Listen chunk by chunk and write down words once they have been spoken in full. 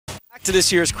to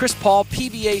this year's Chris Paul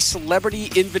PBA Celebrity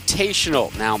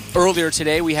Invitational. Now, earlier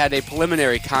today we had a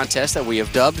preliminary contest that we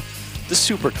have dubbed the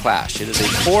Super Clash. It is a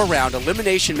 4-round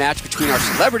elimination match between our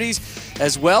celebrities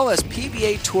as well as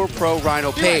PBA Tour Pro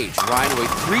Rhino Page. Rhino, a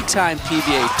 3-time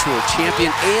PBA Tour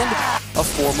champion and a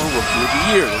former Rookie of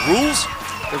the Year. The rules,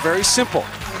 they're very simple.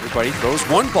 Everybody throws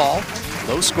one ball,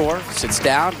 low score, sits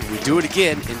down, and we do it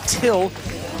again until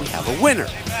we have a winner.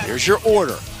 Here's your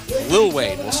order. Lil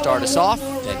Wayne will start us off,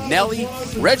 then Nelly,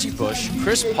 Reggie Bush,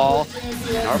 Chris Paul,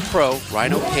 and our pro,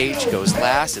 Rhino Page, goes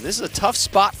last. And this is a tough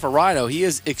spot for Rhino. He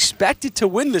is expected to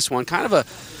win this one, kind of a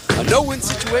no-win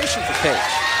situation for Page.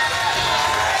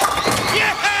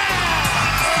 Yeah!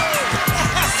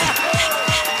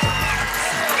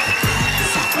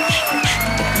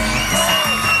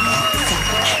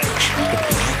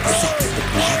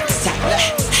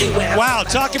 Wow,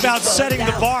 talk about setting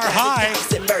the bar high.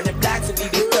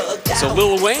 So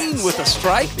Lil Wayne with a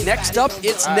strike. Next up,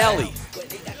 it's Nelly.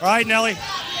 All right, Nelly.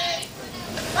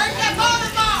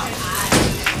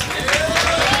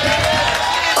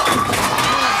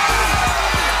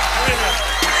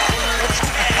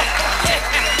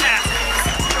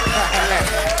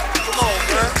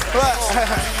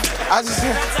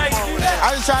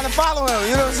 I was trying to follow him,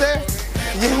 you know what I'm saying?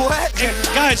 You what? Hey,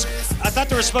 guys, I thought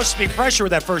there was supposed to be pressure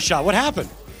with that first shot. What happened?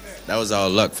 That was all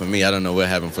luck for me. I don't know what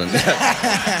happened for me.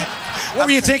 What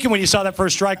were you thinking when you saw that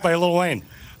first strike by Lil Wayne?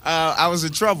 I was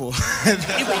in trouble.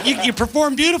 You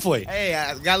performed beautifully. Hey,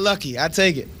 I got lucky. I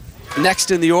take it.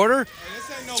 Next in the order,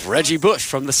 it's Reggie Bush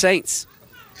from the Saints.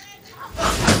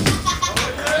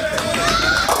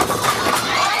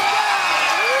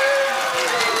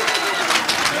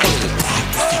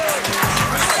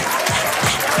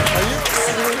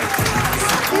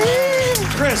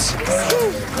 Chris,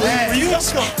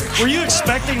 were you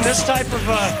expecting this type of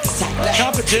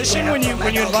competition when you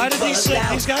invited these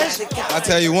guys? I'll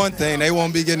tell you one thing, they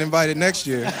won't be getting invited next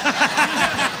year.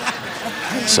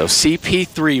 So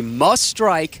CP3 must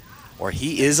strike or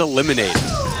he is eliminated.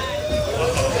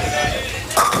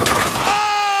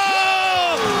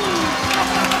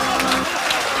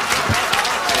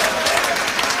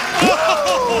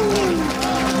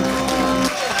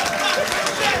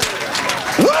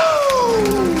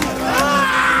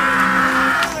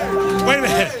 Wait a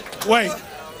minute. Wait.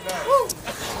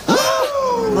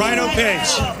 Rhino Page.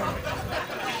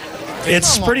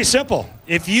 It's pretty simple.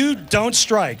 If you don't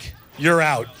strike, you're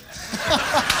out.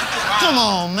 Come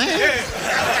on, man.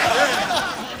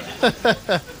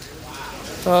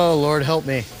 Oh, Lord, help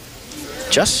me.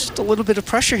 Just a little bit of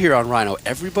pressure here on Rhino.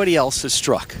 Everybody else has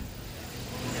struck.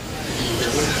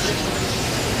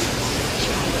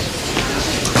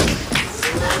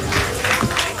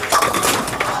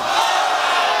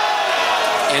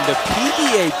 And the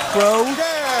PBA Pro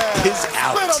is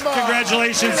out.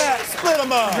 Congratulations. Split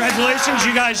them up. Congratulations,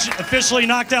 you guys officially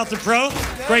knocked out the pro.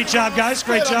 Great job, guys.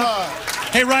 Great job.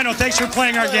 Hey, Rhino, thanks for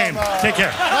playing our game. Take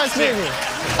care. Nice meeting you.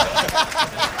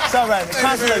 It's all right.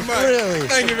 Really.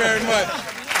 Thank you very much.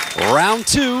 Round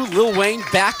 2, Lil Wayne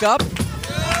back up.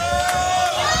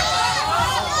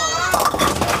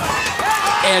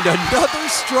 And another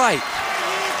strike.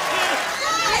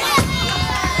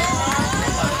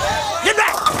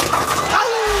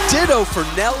 Ditto for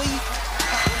Nelly.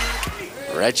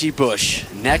 Reggie Bush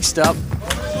next up.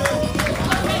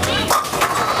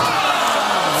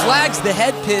 Flags the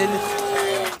head pin.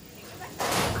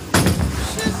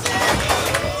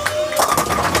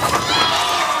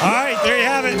 All right, there you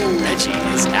have it. Reggie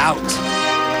is out.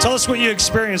 Tell us what you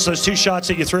experienced, those 2 shots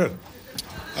that you threw.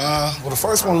 Well, the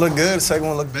first one looked good, the second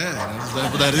one looked bad.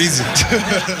 It was that easy.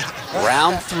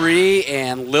 Round 3,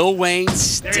 and Lil Wayne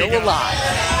still alive.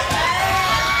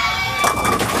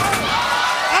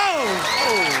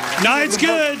 Nine's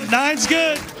good. Nine's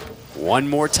good. One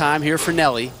more time here for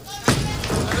Nelly.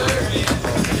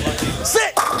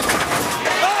 Sit!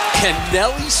 And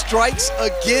Nelly strikes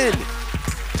again.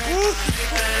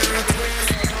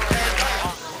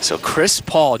 So Chris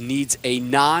Paul needs a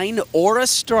 9 or a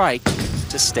strike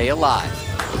to stay alive.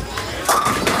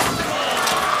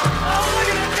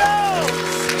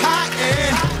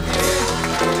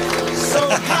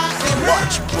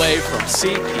 Watch play from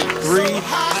CP3.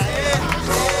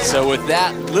 So with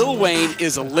that, Lil Wayne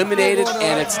is eliminated,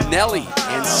 and it's Nelly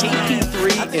and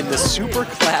CP3 in the Super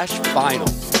Clash final.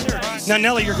 Now,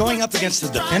 Nelly, you're going up against the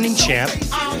defending champ.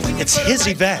 It's his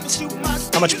event.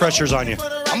 How much pressure's on you?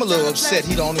 I'm a little upset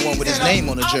he's the only one with his name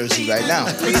on the jersey right now.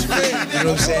 You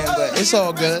know what I'm saying? But it's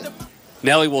all good.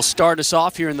 Nelly will start us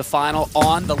off here in the final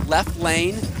on the left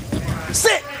lane.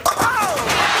 Sit!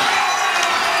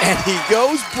 And he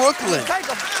goes Brooklyn.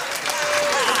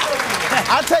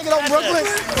 I take it on Brooklyn.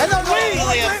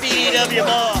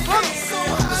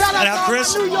 Now,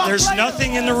 Chris, there's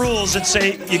nothing in the rules that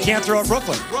say you can't throw at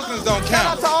Brooklyn. Brooklyn's don't Shout out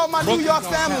count. to all my New York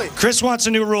family. Chris wants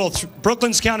a new rule.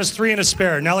 Brooklyn's count is 3 and a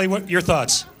spare. Nelly, what your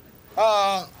thoughts?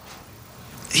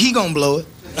 He gonna blow it.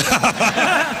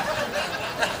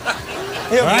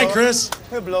 He'll All right, blow it. Chris.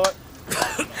 He'll blow it.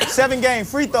 7-game,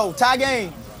 free throw, tie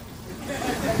game.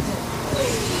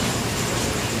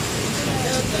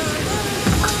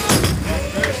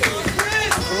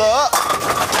 Blow up.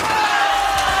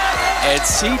 And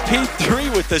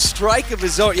CP3 with the strike of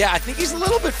his own. Yeah, I think he's a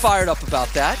little bit fired up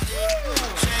about that.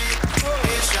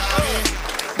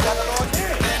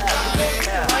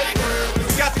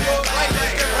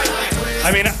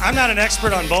 I mean, I'm not an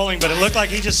expert on bowling, but it looked like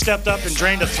he just stepped up and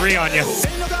drained a 3 on you.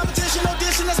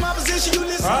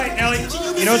 All right, Nelly,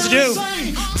 you know what to do.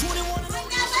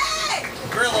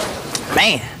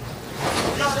 Man.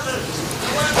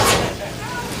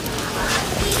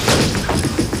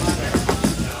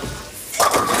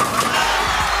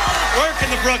 Working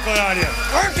the Brooklyn on you.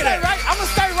 Working it. I'm gonna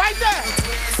stay right there.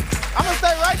 I'm gonna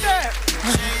stay right there.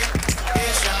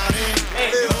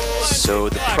 So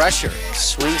the pressure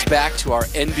swings back to our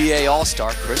NBA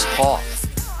All-Star, Chris Paul.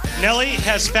 Nelly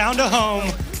has found a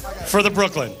home for the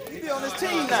Brooklyn. He be on his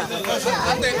team now.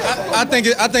 I think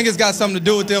it's got something to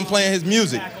do with them playing his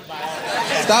music.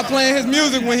 Stop playing his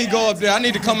music when he go up there. I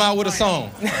need to come out with a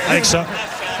song. I think so.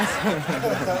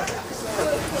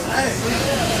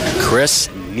 Chris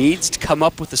needs to come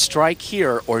up with a strike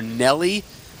here, or Nelly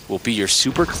will be your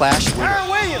Super Clash winner. Aaron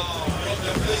Williams.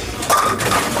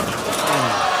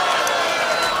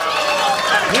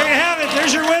 There you have it.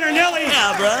 There's your winner, Nelly.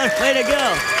 Yeah, brother. Way to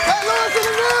go. Hey, Lewis in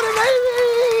the building,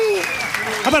 baby.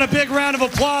 How about a big round of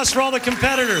applause for all the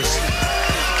competitors?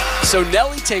 So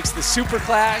Nelly takes the Super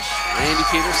Clash. Randy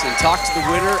Peterson talked to the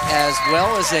winner, as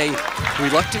well as a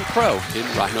reluctant crow in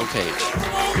Rhino Page.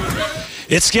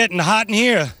 It's getting hot in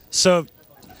here, so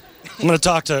I'm going to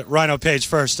talk to Rhino Page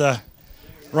first.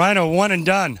 Rhino, one and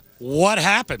done. What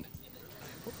happened?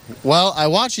 Well, I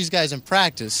watched these guys in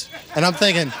practice, and I'm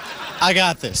thinking, I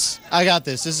got this. I got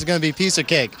this. This is going to be a piece of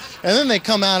cake. And then they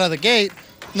come out of the gate,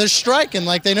 and they're striking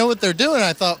like they know what they're doing.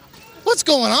 I thought, what's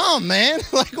going on, man?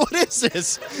 Like, what is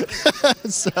this?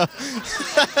 So,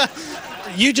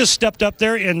 You just stepped up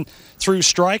there and threw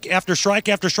strike after strike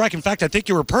after strike. In fact, I think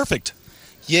you were perfect.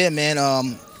 Yeah, man.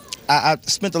 I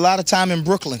spent a lot of time in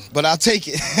Brooklyn, but I'll take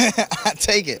it. I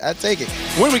take it.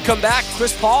 When we come back,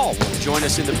 Chris Paul will join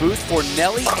us in the booth for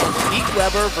Nelly and Pete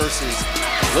Weber versus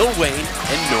Lil Wayne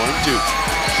and Norm Duke.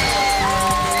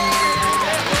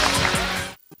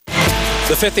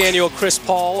 The 5th annual Chris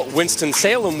Paul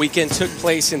Winston-Salem weekend took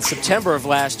place in September of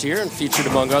last year and featured,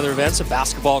 among other events, a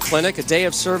basketball clinic, a day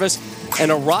of service,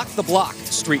 and a Rock the Block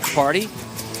street party.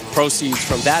 Proceeds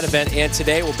from that event and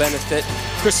today will benefit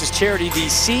Chris's charity, the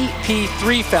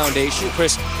CP3 Foundation.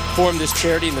 Chris formed this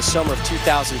charity in the summer of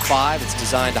 2005. It's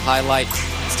designed to highlight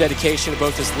its dedication to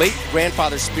both his late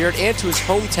grandfather's spirit and to his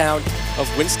hometown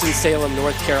of Winston-Salem,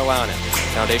 North Carolina.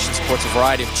 The foundation supports a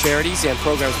variety of charities and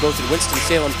programs both in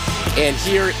Winston-Salem and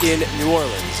here in New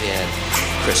Orleans. And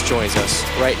Chris joins us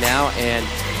right now, and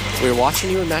we're watching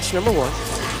you in match number 1.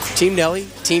 Team Nelly,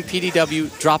 Team PDW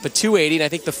drop a 280, and I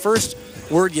think the first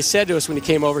word you said to us when you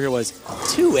came over here was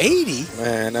 280.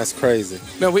 Man, that's crazy.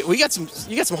 Man, we got some.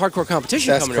 You got some hardcore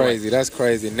competition That's coming. Crazy. That's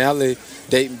crazy. Nelly,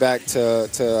 dating back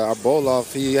to our bowl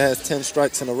off, he has 10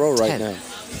 strikes in a row right 10. now.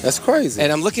 That's crazy. And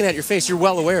I'm looking at your face. You're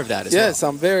well aware of that as well. Yes,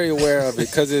 I'm very aware of it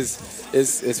because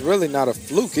it's really not a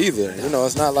fluke either. You know,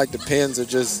 it's not like the pins are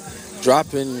just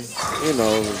dropping, you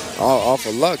know, off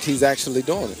of luck. He's actually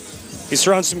doing it. He's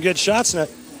throwing some good shots now.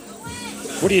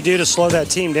 What do you do to slow that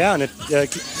team down?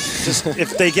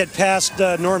 If they get past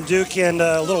Norm Duke and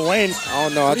Lil Wayne, I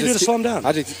don't know. What do you do to slow him down?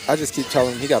 I just keep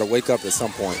telling him he got to wake up at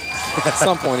some point. At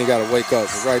some point he got to wake up.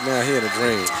 'Cause right now he in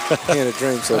a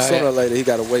dream. So sooner or later he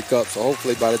got to wake up. So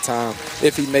hopefully by the time,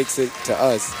 if he makes it to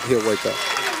us, he'll wake up.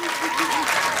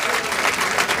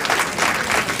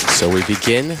 So we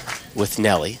begin with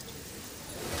Nelly,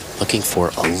 looking for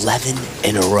 11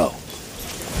 in a row.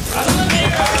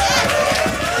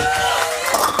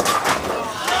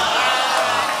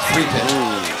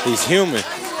 He's human.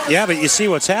 Yeah, but you see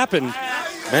what's happened.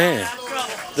 Man.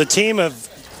 The team of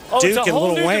Duke and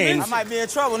Lil Wayne I might be in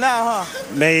trouble now,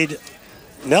 huh? made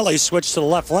Nelly switch to the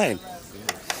left lane.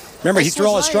 Remember, he threw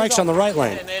all his strikes on the right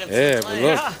lane. Yeah, but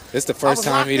look, it's the first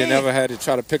time he'd never had to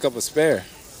try to pick up a spare.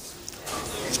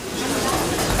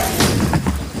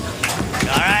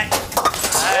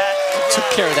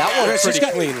 Took care of that pretty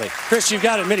cleanly. Chris, you've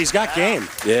got to admit, he's got game.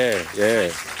 Yeah,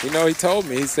 yeah. You know, he told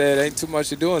me, he said, ain't too much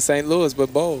to do in St. Louis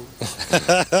but bowl.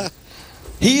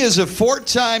 He is a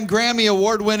 4-time Grammy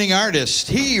Award-winning artist.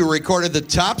 He recorded the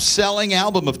top-selling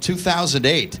album of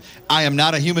 2008. I Am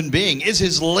Not a Human Being is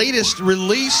his latest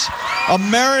release.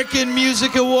 American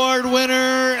Music Award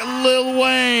winner, Lil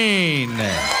Wayne.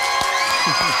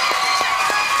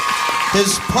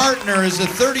 His partner is a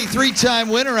 33-time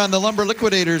winner on the Lumber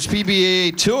Liquidators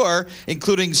PBA Tour,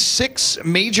 including 6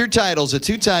 major titles, a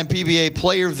 2-time PBA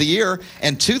Player of the Year,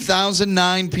 and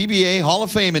 2009 PBA Hall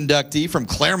of Fame inductee from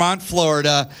Claremont,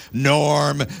 Florida,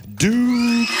 Norm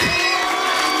Duke.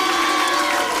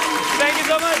 Thank you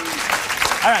so much.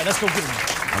 All right, let's go get him.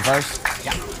 I'm first?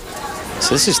 Yeah.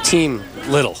 So this is Team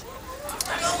Little.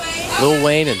 Lil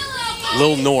Wayne and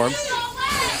Lil Norm.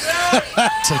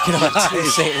 Taking on Team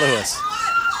St. Louis.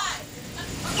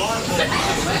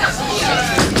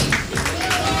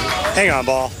 Hang on,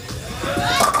 ball.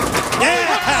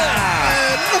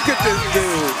 Yeah! Look at this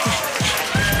dude.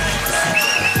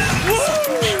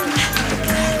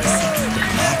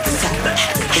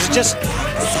 Is it just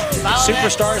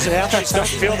superstars and athletes don't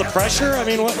feel the pressure? I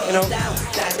mean, what, you know?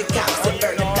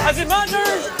 I said, my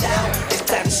turn.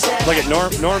 Look at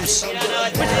Norm's.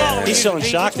 He's still in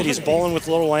shock that he's bowling with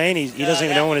Lil Wayne. He doesn't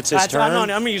even know when it's his turn. I'm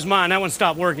going to use mine. That one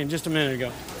stopped working just a minute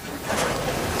ago.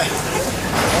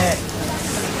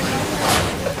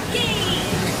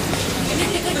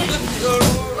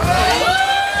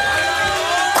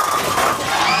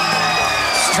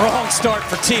 Strong start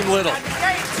for Team Little.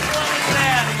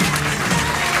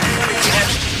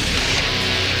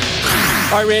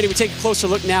 All right, Randy, we take a closer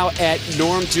look now at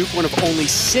Norm Duke, one of only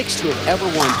 6 to have ever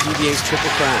won PBA's Triple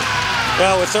Crown.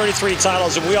 Well, with 33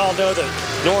 titles, and we all know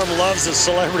that Norm loves the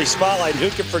celebrity spotlight. Who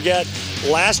could forget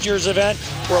last year's event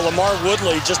where Lamar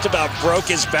Woodley just about broke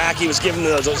his back? He was given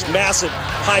those massive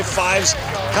high fives,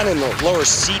 kind of in the lower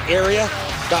seat area.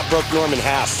 About broke Norm in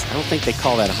half. I don't think they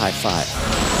call that a high five.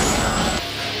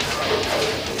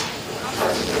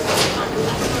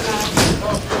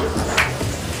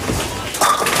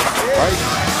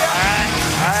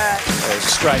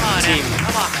 Strike Team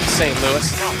St. Louis.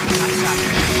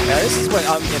 Now this is what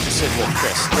I'm interested with,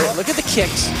 Chris. Look at the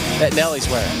kicks that Nelly's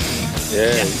wearing.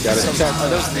 Yeah, you got to check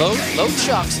those low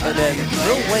chucks, and then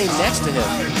Lil Wayne next to him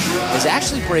is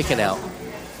actually breaking out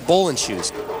bowling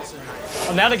shoes.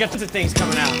 Well, now they got the things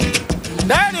coming out.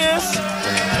 There it is.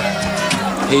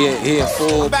 He in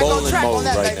full bowling mode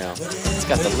right now. It's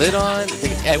got the lid on.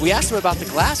 And we asked him about the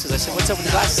glasses. I said, what's up with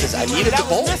the glasses? He says, I needed to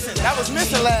bowl. That was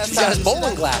missing last He's time. got his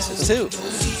bowling glasses, too.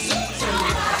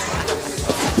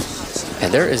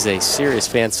 And there is a serious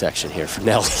fan section here for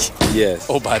Nelly. Yes.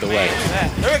 Oh, by the way.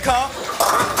 Here it comes.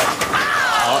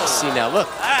 Oh, see, now, look.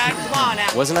 All right, come on now.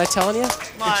 Wasn't I telling you?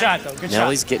 Good shot, though. Good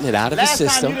Nelly's getting it out of his Last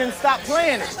system. time you didn't stop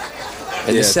playing it.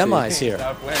 And the semis here.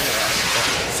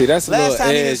 See, that's a Last little time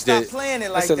you didn't edge stop that playing it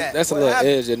like that. that's a What little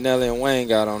happened? edge that Nelly and Wayne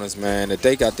got on us, man. That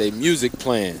they got their music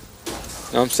playing. You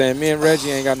know what I'm saying? Me and Reggie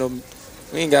ain't got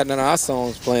we ain't got none of our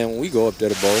songs playing when we go up there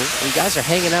to bowl. You guys are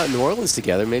hanging out in New Orleans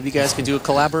together. Maybe you guys can do a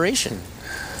collaboration.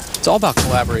 It's all about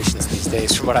collaborations these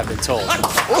days, from what I've been told.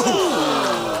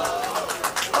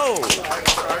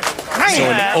 So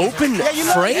an open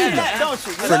frame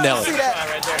for Nelly.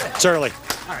 It's early.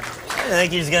 I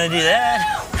think he's going to do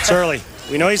that. It's early.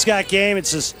 We know he's got game.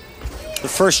 It's the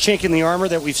first chink in the armor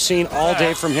that we've seen all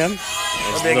day from him.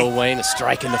 There's Lil Wayne, a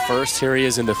strike in the first. Here he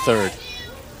is in the third.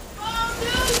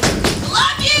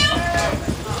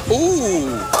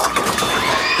 Ooh.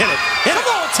 Hit it. Hit it.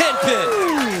 Come on, 10-pin.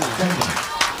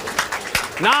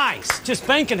 Nice. Just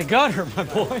banking the gutter, my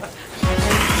boy.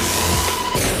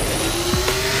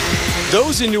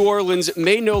 Those in New Orleans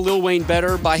may know Lil Wayne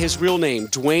better by his real name.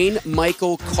 Dwayne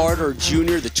Michael Carter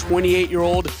Jr., the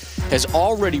 28-year-old, has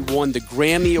already won the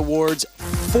Grammy Awards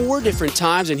 4 different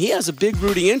times, and he has a big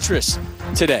rooting interest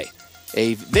today.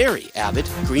 A very avid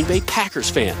Green Bay Packers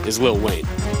fan is Lil Wayne.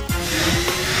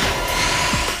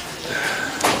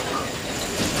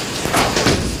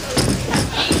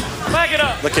 Back it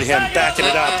up. Look at him backing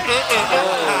it up.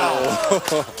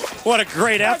 Oh. What a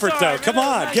great effort, though. Come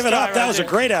on, give it up. That was a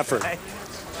great effort.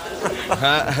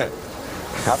 I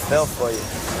fell for you.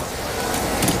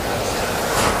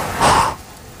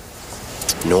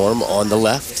 Norm on the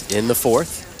left in the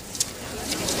fourth.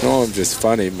 Norm's just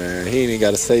funny, man. He ain't even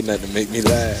got to say nothing to make me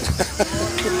laugh.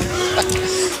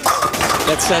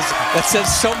 That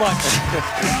says so much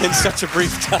in such a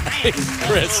brief time,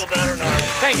 Chris.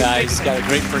 Thank you. He's got a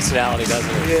great personality, doesn't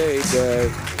he? Yeah, he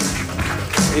does.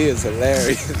 He is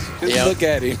hilarious. Just look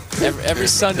at him. Every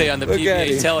Sunday on the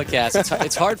PBA telecast,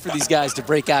 it's hard for these guys to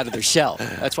break out of their shell.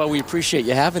 That's why we appreciate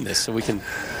you having this, so we can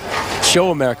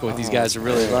show America what these guys are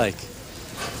really like.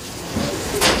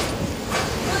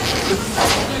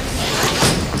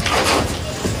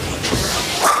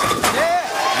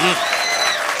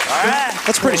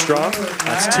 That's pretty strong.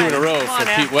 That's 2 in a row for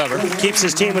Pete Weber. Keeps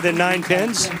his team within 9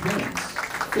 pins.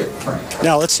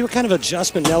 Now, let's see what kind of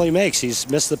adjustment Nelly makes. He's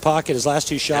missed the pocket his last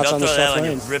 2 shots on the left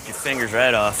lane. Rip your fingers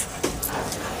right off.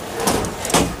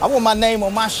 I want my name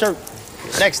on my shirt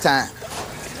next time.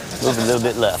 Move a little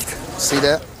bit left. See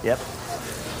that? Yep.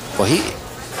 Well,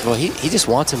 he just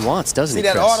wants and wants, doesn't he, See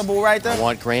that Chris? audible right there? I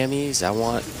want Grammys. I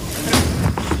want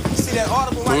See that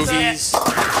audible right there? movies.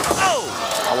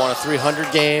 I want a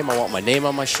 300 game. I want my name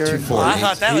on my shirt. Oh, I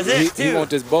thought that was it, too. He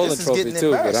wants this bowling trophy,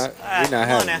 too, but we're not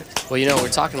having it. Well, you know, we were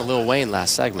talking to Lil Wayne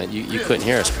last segment. You couldn't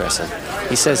hear us, Chris. And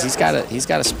he says he's got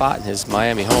a spot in his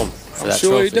Miami home for that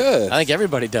sure trophy. he does. I think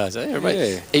everybody does. I think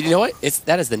everybody. Yeah. And you know what?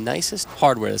 That is the nicest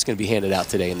hardware that's going to be handed out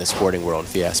today in the sporting world,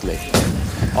 if you ask me.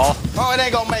 Oh, it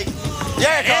ain't gonna make it.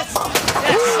 Yeah, it goes.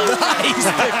 Nice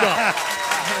pickup.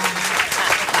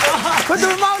 Put the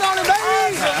remote on it,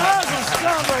 baby.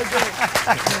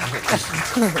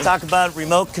 Talk about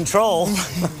remote control.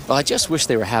 Well, I just wish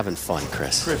they were having fun,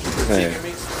 Chris. Hey.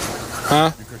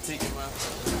 Huh?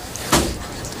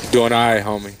 Doing all right,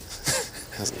 homie.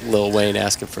 Lil Wayne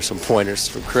asking for some pointers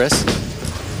from Chris.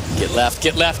 Get left,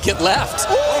 get left, get left.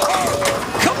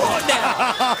 Come on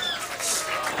now.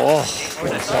 Oh,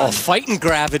 fighting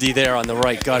gravity there on the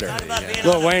right gutter.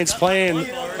 Lil Wayne's playing.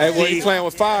 Hey, well, he's playing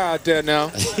with fire out there now.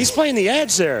 He's playing the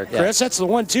edge there, Chris. Yeah. That's the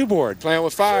 1-2 board. Playing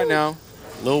with fire now.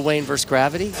 Lil Wayne versus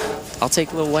gravity? I'll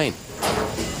take Lil Wayne.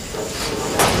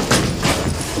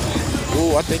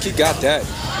 Ooh, I think he got that.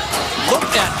 Look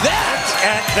at that!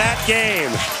 At that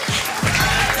game.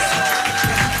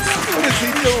 What is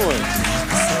he doing?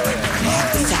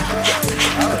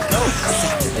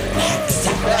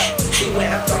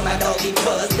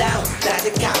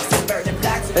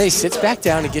 Then he sits back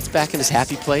down and gets back in his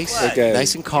happy place,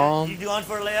 nice and calm. You going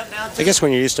for a layup now? I guess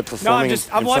when you're used to performing in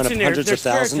front of hundreds of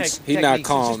thousands. He's not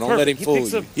calm. Don't let him fool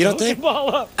you. You don't think?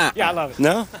 Yeah, I love it.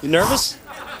 No? You nervous?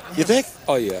 You think?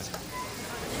 Oh, yeah.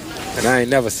 And I ain't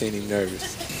never seen him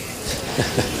nervous.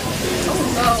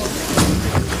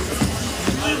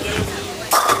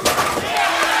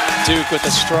 Duke with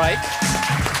the strike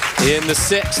in the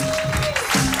 6th.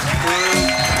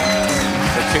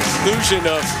 The conclusion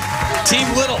of Team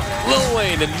Little, Lil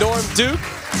Wayne and Norm Duke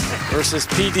versus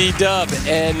PD Dub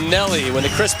and Nelly when the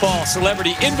Chris Paul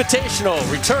Celebrity Invitational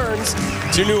returns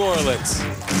to New Orleans.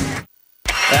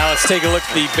 Now let's take a look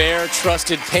at the Bear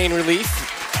Trusted Pain Relief,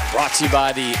 brought to you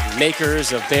by the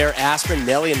makers of Bear Aspirin.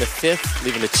 Nelly in the 5th,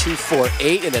 leaving the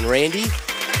 2-4-8, and then Randy,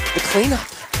 the cleanup.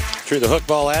 Drew the hook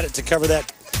ball at it to cover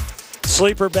that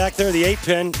sleeper back there, the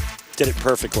 8-pin. Did it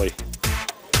perfectly.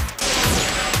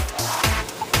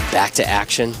 Back to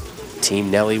action.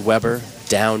 Team Nelly Weber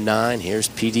down 9. Here's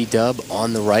PD Dub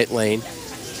on the right lane.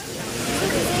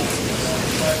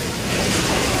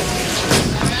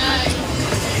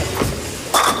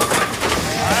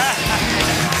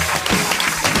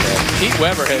 Pete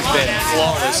Weber has been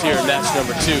flawless here in match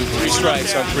number 2. 3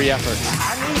 strikes on 3 efforts.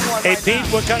 Hey, Pete,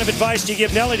 what kind of advice do you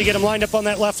give Nelly to get him lined up on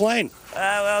that left lane?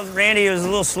 Well, Randy was a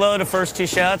little slow the first 2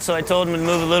 shots, so I told him to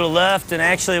move a little left. And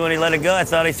actually, when he let it go, I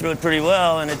thought he threw it pretty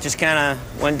well, and it just kind of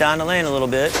went down the lane a little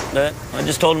bit. But I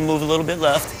just told him to move a little bit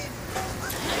left.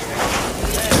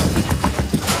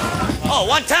 Oh,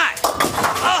 one time!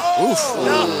 Oh,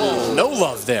 Oof. No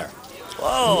love there.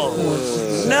 Whoa!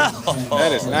 No!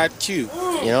 That is not cute.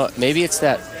 You know, maybe it's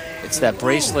that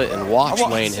bracelet and watch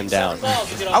weighing him down.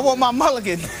 I want my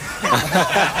mulligan.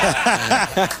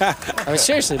 I mean,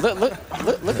 seriously, look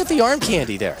at the arm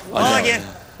candy there. Mulligan.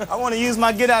 I want to use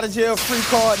my get out of jail free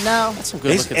card now. That's some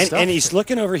good looking stuff. And he's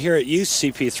looking over here at you,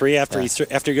 CP3, after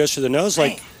he goes through the nose,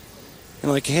 like,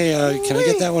 hey, can I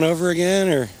get that one over again,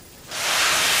 or?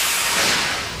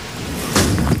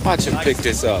 Watch him pick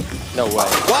this up. No way.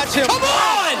 Watch him. Come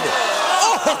on!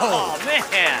 Oh,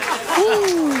 man!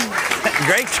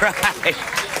 Great try.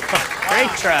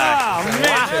 Great try. Oh, man.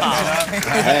 Wow.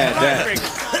 I had that.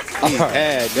 He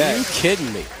had that. Are you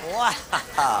kidding me? Wow.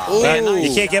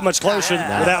 You can't get much closer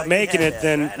without making it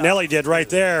than Nelly did right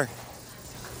there.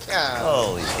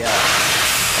 Holy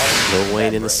cow. Lil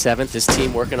Wayne in the 7th. This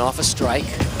team working off a strike.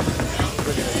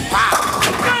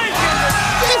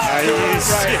 Are you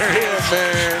serious,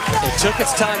 man? It took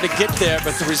its time to get there,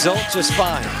 but the result just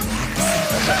fine.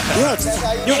 You want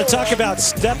to talk about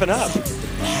stepping up.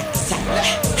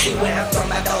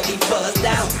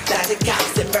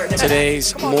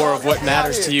 Today's More of What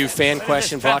Matters to You fan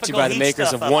question brought to you by the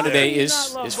makers of One Today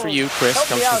is for you, Chris.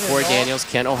 Comes from Corey Daniels,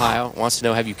 Kent, Ohio. Wants to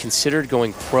know, have you considered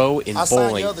going pro in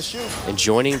bowling and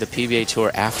joining the PBA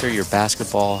Tour after your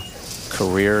basketball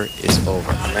career is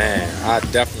over? Man, I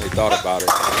definitely thought about it.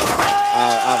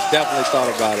 I've definitely thought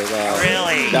about it.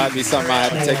 Really? That'd be something I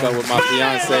have to take up with my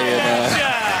fiance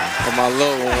and my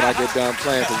little one when I get done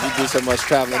playing, because we do so much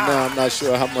traveling now. I'm not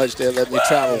sure how much they'll let me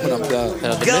travel when I'm done.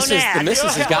 The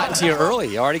missus has gotten to you early.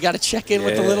 You already got to check in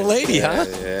with the little lady, huh?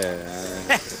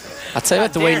 Yeah. I'll tell you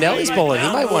what, the way Nelly's bowling, he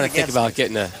might want to think about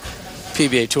getting a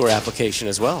PBA Tour application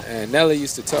as well. And Nelly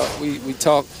used to talk. We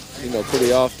talk,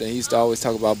 pretty often. He used to always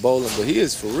talk about bowling, but he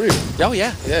is for real. Oh,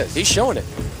 yeah. Yes. He's showing it.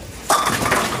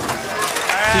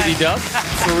 PD Dub,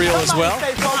 for real as well.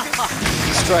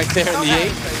 Strike there in the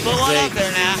 8th. Put one up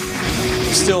there now.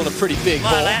 Still in a pretty big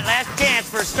bowl. Last chance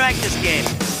for a strike this game.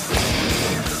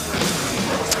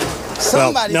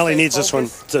 Well, Nelly needs this one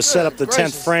to set up the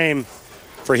 10th frame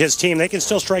for his team. They can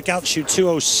still strike out and shoot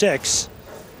 206.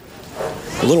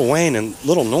 Little Wayne and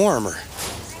Little Norm are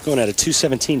going at a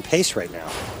 217 pace right now.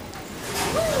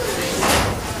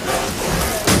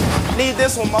 Need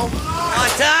this one, Mo. On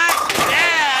time.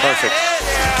 Yeah. Perfect.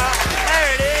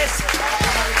 There it is.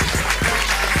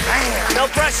 No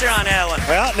pressure on that one.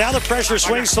 Well, now the pressure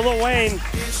swings to Lil Wayne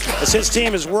as his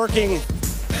team is working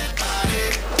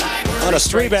on a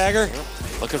three-bagger.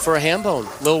 Looking for a ham bone,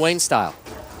 Lil Wayne style.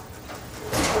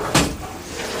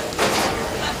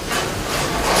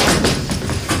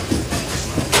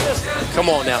 Come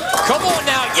on now. Come on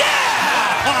now.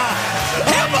 Yeah!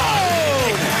 Ham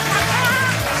bone!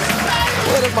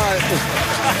 What am I?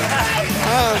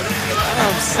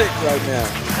 I'm sick right now.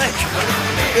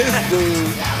 This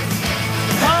dude.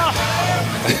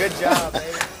 Good job,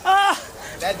 baby.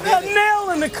 That nail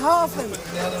in the coffin.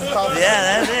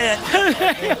 Yeah, that's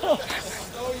it.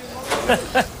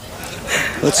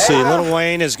 Let's see. Little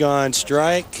Wayne has gone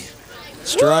strike,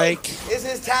 It's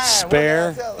his time.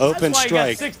 spare, open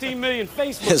strike. 16 million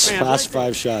Facebook His fans last right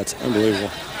 5 shots.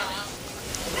 Unbelievable.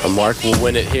 Mark will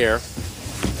win it here.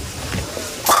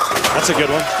 That's a good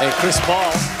one. And Chris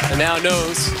Paul now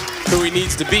knows who he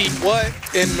needs to beat. What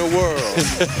in the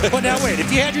world? But now wait,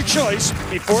 if you had your choice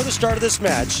before the start of this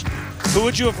match, who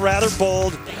would you have rather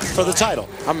bowled for the title?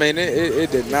 I mean,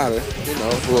 it didn't matter,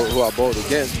 who I bowled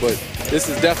against, but this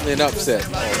is definitely an upset.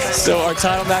 So our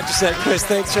title match is set. Chris,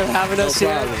 thanks for having us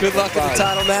here. Good luck at the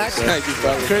title match. Thank you,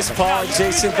 brother. Chris Paul and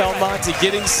Jason Belmonte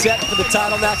getting set for the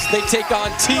title match. They take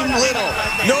on Team Little,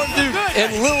 Norm Duke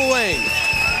and Lil Wayne.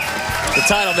 The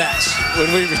title match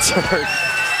when we return.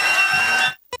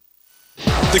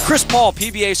 The Chris Paul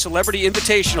PBA Celebrity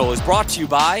Invitational is brought to you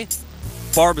by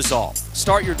Barbazol.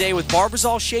 Start your day with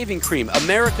Barbazol Shaving Cream,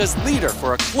 America's leader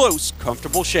for a close,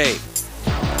 comfortable shave.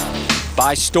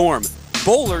 By Storm,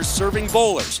 bowlers serving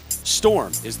bowlers.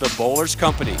 Storm is the bowler's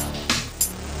company.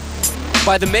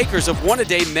 By the makers of One A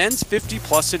Day Men's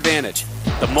 50+ Advantage,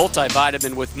 the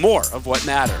multivitamin with more of what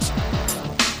matters.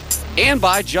 And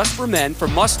by Just for Men for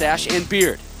mustache and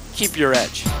beard. Keep your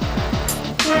edge.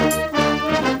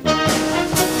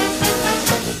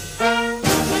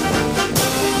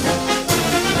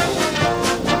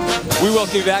 We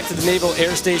welcome you back to the Naval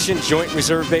Air Station Joint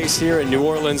Reserve Base here in New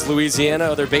Orleans, Louisiana.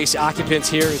 Other base occupants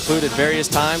here include at various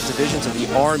times divisions of the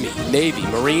Army, Navy,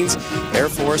 Marines, Air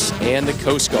Force, and the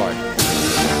Coast Guard.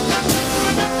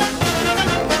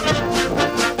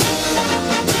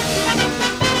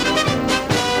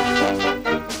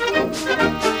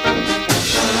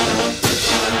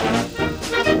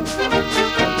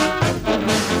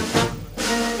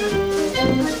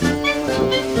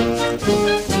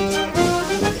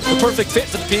 Perfect fit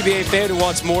for the PBA fan who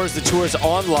wants more is the Tour's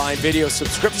online video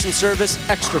subscription service,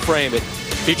 Extra Frame. It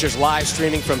features live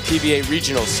streaming from PBA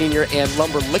Regional, Senior, and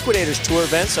Lumber Liquidators Tour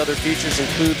events. Other features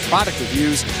include product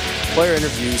reviews, player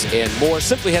interviews, and more.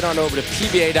 Simply head on over to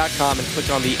PBA.com and click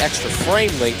on the Extra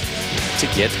Frame link to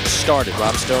get started.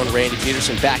 Rob Stone, Randy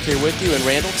Peterson back here with you. And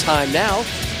Randall, time now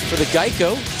for the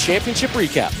Geico Championship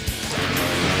Recap.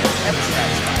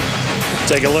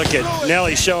 Take a look at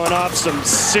Nelly showing off some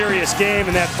serious game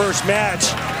in that first match.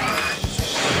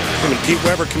 Him and Pete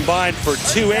Weber combined for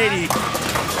 280.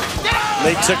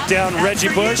 They took down Reggie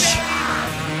Bush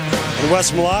and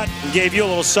Wes Malott and gave you a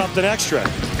little something extra.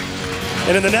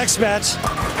 And in the next match,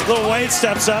 Lil Wayne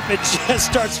steps up and just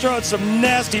starts throwing some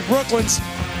nasty Brooklyns.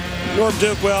 Norm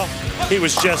Duke, well, he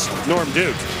was just Norm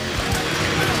Duke.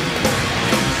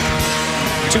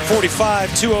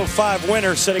 245, 205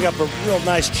 winner, setting up a real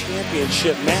nice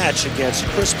championship match against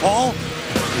Chris Paul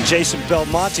and Jason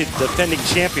Belmonte, the defending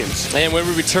champions. And when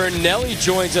we return, Nelly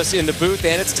joins us in the booth,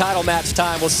 and it's title match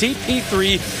time. Will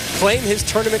CP3 claim his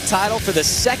tournament title for the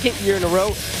second year in a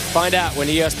row? Find out when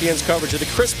ESPN's coverage of the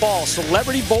Chris Paul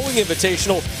Celebrity Bowling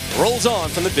Invitational rolls on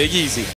from the Big Easy.